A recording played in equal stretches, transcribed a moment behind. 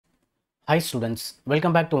Hi students,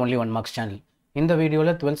 welcome back to Only One Marks channel. In the video,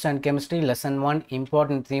 12th standard chemistry lesson 1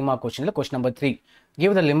 important 3-mark question. Question number 3.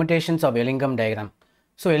 Give the limitations of Ellingham diagram.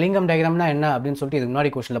 So Ellingham diagram na enna அப்படினு சொல்லிட்டு இதுக்கு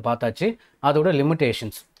முன்னாடி questionல பார்த்தாச்சு. அதோட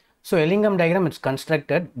limitations. So Ellingham diagram is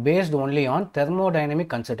constructed based only on thermodynamic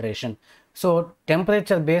consideration. So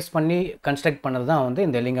temperature base பண்ணி construct பண்ணது தான் வந்து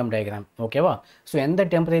இந்த Ellingham diagram. ஓகேவா? So எந்த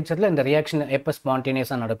டெம்பரேச்சரில் இந்த ரியாக்ஷன் எப்போ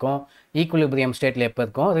ஸ்பான்டேனியஸாக நடக்கும், ஈக்குலிபிரியம் ஸ்டேட்டில் எப்போ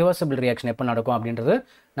இருக்கும், ரிவர்சிபிள் ரியாக்ஷன் எப்போ நடக்கும் அப்படின்றது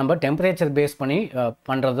நம்ம டெம்பரேச்சர் பேஸ் பண்ணி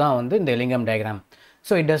பண்ணுறது தான் வந்து இந்த Ellingham diagram.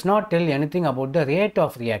 So it does not tell anything about the rate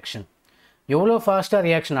of reaction. எவ்வளோ ஃபாஸ்ட்டாக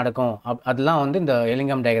ரியாக்ஷன் நடக்கும் அதெல்லாம் வந்து இந்த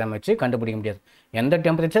Ellingham diagram வச்சு கண்டுபிடிக்க முடியாது. எந்த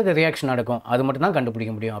டெம்பரேச்சருக்கு ரியாக்ஷன் நடக்கும் அது மட்டும் தான்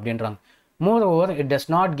கண்டுபிடிக்க முடியும் அப்படின்றாங்க. Moreover, it does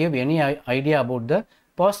not give any idea about the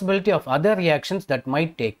possibility of other reactions that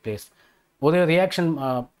might take place. ஒரு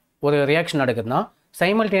ரியாக்ஷன் நடக்குதுன்னா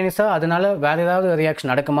சைமல்டேனியஸாக அதனால வேறு ஏதாவது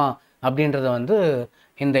ரியாக்ஷன் நடக்குமா அப்படின்றத வந்து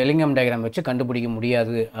இந்த Ellingham diagram வச்சு கண்டுபிடிக்க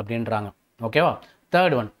முடியாது அப்படின்றாங்க. ஓகேவா?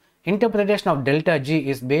 Third one, interpretation of delta G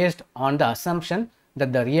is based on the assumption that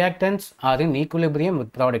the reactants are in equilibrium with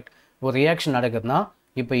product. ஒரு ரியாக்ஷன் நடக்குதுன்னா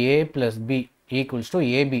இப்போ A plus B equals to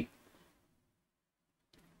AB.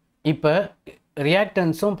 இப்போ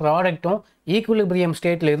ரியாக்டன்ஸும் ப்ராடக்ட்டும் ஈக்குலிபிரியம்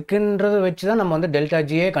ஸ்டேட்டில் இருக்குன்றதை வச்சு தான் நம்ம வந்து டெல்டா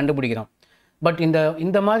ஜியே கண்டுபிடிக்கிறோம். பட்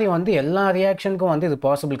இந்த மாதிரி வந்து எல்லா ரியாக்ஷனுக்கும் வந்து இது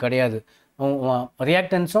பாசிபிள் கிடையாது.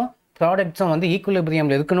 ரியாக்டன்ஸும் ப்ராடக்ட்ஸும் வந்து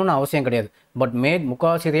ஈக்குலிபிரியமில் இருக்கணும்னு அவசியம் கிடையாது. பட்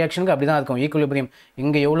முக்கால்வாசி ரியாக்ஷனுக்கு அப்படி தான் இருக்கும். ஈக்குலிபிரியம்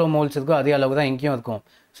இங்கே எவ்வளோ மோல்ஸ் இருக்கோ அதே அளவு தான் இங்கேயும் இருக்கும்.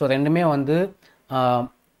 ஸோ ரெண்டுமே வந்து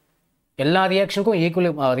எல்லா ரியாக்ஷனுக்கும்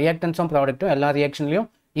ரியாக்டன்ஸும் ப்ராடக்ட்டும் எல்லா ரியாக்ஷன்லையும்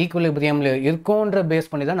ஈக்குலிபிரியமில் இருக்கும்ன்ற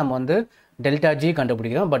பேஸ் பண்ணி தான் நம்ம வந்து டெல்டா ஜி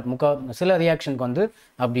கண்டுபிடிக்கிறோம். பட் சில ரியாக்ஷனுக்கு வந்து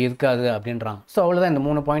அப்படி இருக்காது அப்படின்றாங்க. ஸோ அவ்வளோதான், இந்த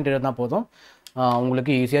 3 பாயிண்ட் இருந்தால் போதும்,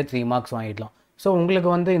 உங்களுக்கு ஈஸியாக 3 மார்க்ஸ் வாங்கிடலாம். ஸோ உங்களுக்கு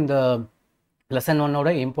வந்து இந்த lesson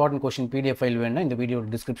 1ஓட important question PDF file வேணும்னா இந்த வீடியோ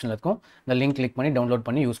டிஸ்கிரிப்ஷனில் இருக்கும். இந்த லிங்க் கிளிக் பண்ணி டவுன்லோட்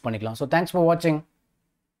பண்ணி யூஸ் பண்ணிக்கலாம். ஸோ தேங்க்ஸ் ஃபார் வாட்சிங்.